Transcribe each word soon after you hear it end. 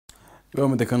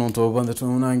Mutekano ntobanda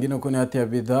tunangina kone ati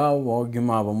abidha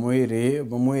wogima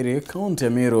bamwere kaunti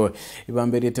Meru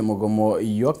ibamberete mugomo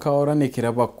ya KAORA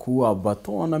nekiraba kuwa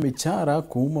batona michara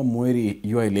kuma mweri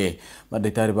yoile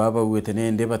madaitari baba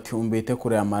wetenende batyumbete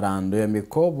kure amarando ya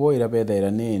mikobo irabeda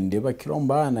iranende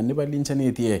bakirombana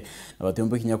nibalinchanetie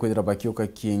nabatyumbe kinyakwedira bakyoka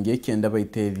kinge kenda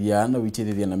baitethia na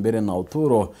wichethia na mbere na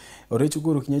uturo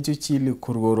orechuguru kinyacho chili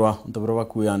kurugorwa ntabura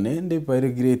bakuyane nde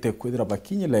bairigirete kwedira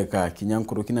bakinyeleka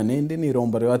kinyankuru kina nende ni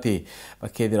rombare wati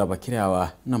bakethira bakire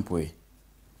hawa nampwe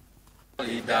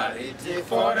Solidarity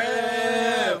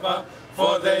forever,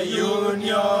 for the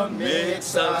union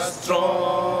makes us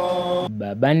strong.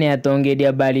 Babane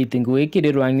atongeria bali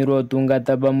tinguikire rwanyiro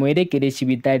tungata bamwere kire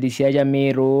cibitari cia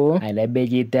Meru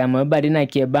alabegite amwe bari na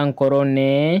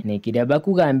kiebankorone nekire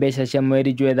bakugambesha cia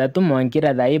mweri jwethatu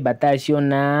mwankira thai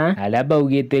bataciona alaba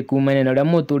ugite kumane na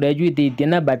muture jwititie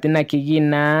na batina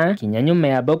kigina kinyanyume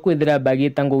yabo kwithira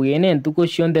bagita ngugine ntuko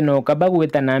cionde no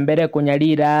kabagwita na mbere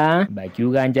kunyarira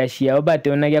bakiuga nja ciao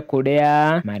bateonagia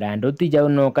kurea marando tija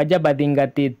no kaja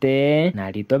bathingatite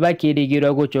na rito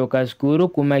bakirigirwo gucoka skuru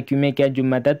kuma kiume kia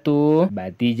Jumatatu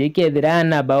batije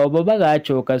kethirana baobo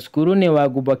bagacoka skuru ni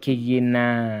wagubo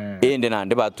kigina ende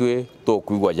nande batwe to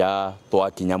kuigwa ja to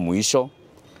akinya mwisho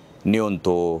ni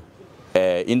onto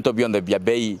into beyond the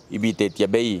bei ibitetia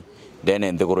bei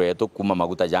dene ndegoro yetu kuma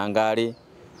maguta jangari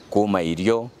kuma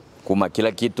irio kuma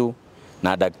kila kitu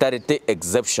na daktari te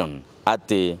exception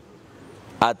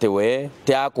ate we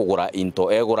te akugura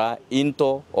into egura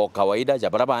into o kawaida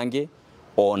jabara bangi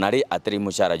o nari atri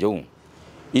mushara jo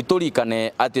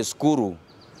itorikane ate skuru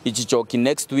ichichoki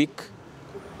next week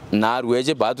na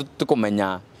rueje batu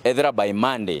tukomenya ethera by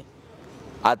Monday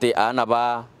ate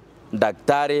anaba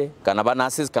daktari kana ba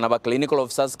nurses kana ba clinical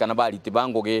officers kana ba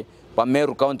litibangoge pa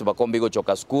Meru County bakombigo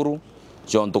choka skuru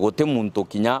jonto gote muntu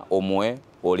kinya omwe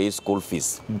oli school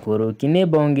fees nkuru kine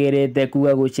bongerete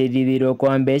kuga gucirithiro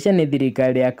kwa mbeca ni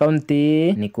thirikari ya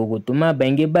county ni kugutuma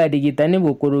bangi barigitani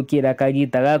bukurukira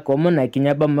kagita gakomo na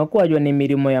kinya bamwe kwajwa ni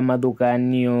mirimo ya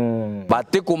mathukanio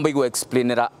bate kumbigo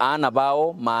explainera ana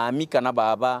bao maami kana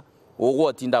baba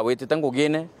ugo tinda wetete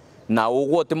ngugine na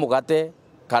ugo timugate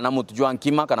kana mutujwa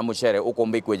nkima kana muchere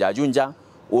ukombe kweja junja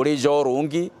uri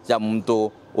jorungi ya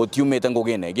muntu otiumete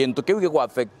ngugine gintu kiuge kwa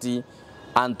affect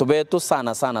antubeto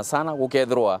sana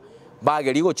gukethirwa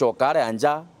bageri gucokare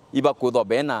anja iba kuthwa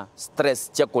bena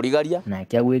stress cia kurigaria na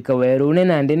kya gwika werune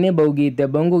nande ne baugite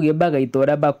bongo gibaga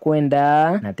itora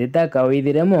bakwenda na tetaka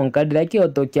withire monkadira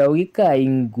kioto kya ugika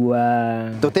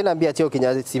ingwa tutena mbia cio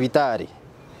kinya cibitari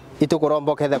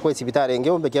itukurombo ketha kwi cibitari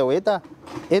ngiumbe kia wita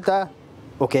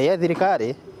okay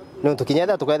thirikari no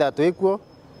tukinyetha tuketha twikuo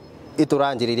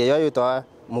ituranjiriria yo yitwa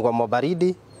mugomo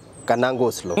baridi kana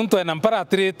ngoslo muntu ena mpara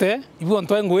atirite ibu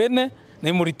ntwa ngwene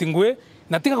na muriti ngwe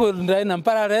na tika kwenda na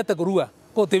mpara arete kurua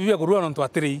ko tebia kurua ntwa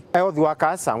atiri. Health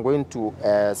workers are going to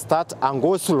start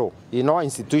ngoslo in all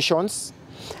institutions,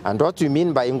 and what we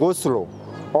mean by ngoslo,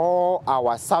 all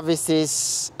our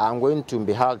services are going to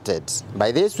be halted.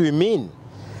 By this we mean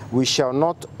we shall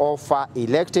not offer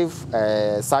elective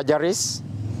surgeries.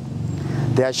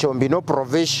 There shall be no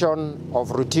provision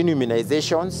of routine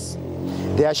immunizations.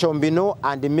 There shall be no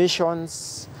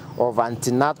admissions of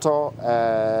antenatal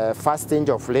fasting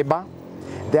of labor.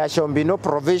 There shall be no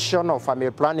provision of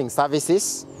family planning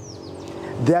services.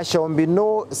 There shall be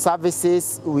no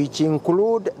services which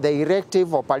include the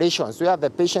elective operations where the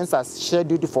patients are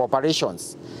scheduled for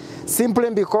operations.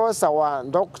 Simply because our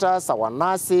doctors, our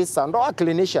nurses, and our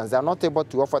clinicians are not able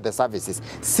to offer the services.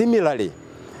 Similarly,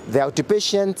 the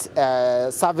outpatient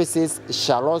services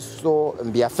shall also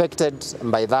be affected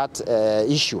by that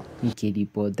issue.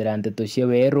 Ikiripotera nteto cia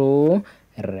Weru,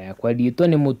 rakwa rito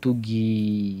ni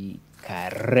Mutugi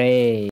Kare.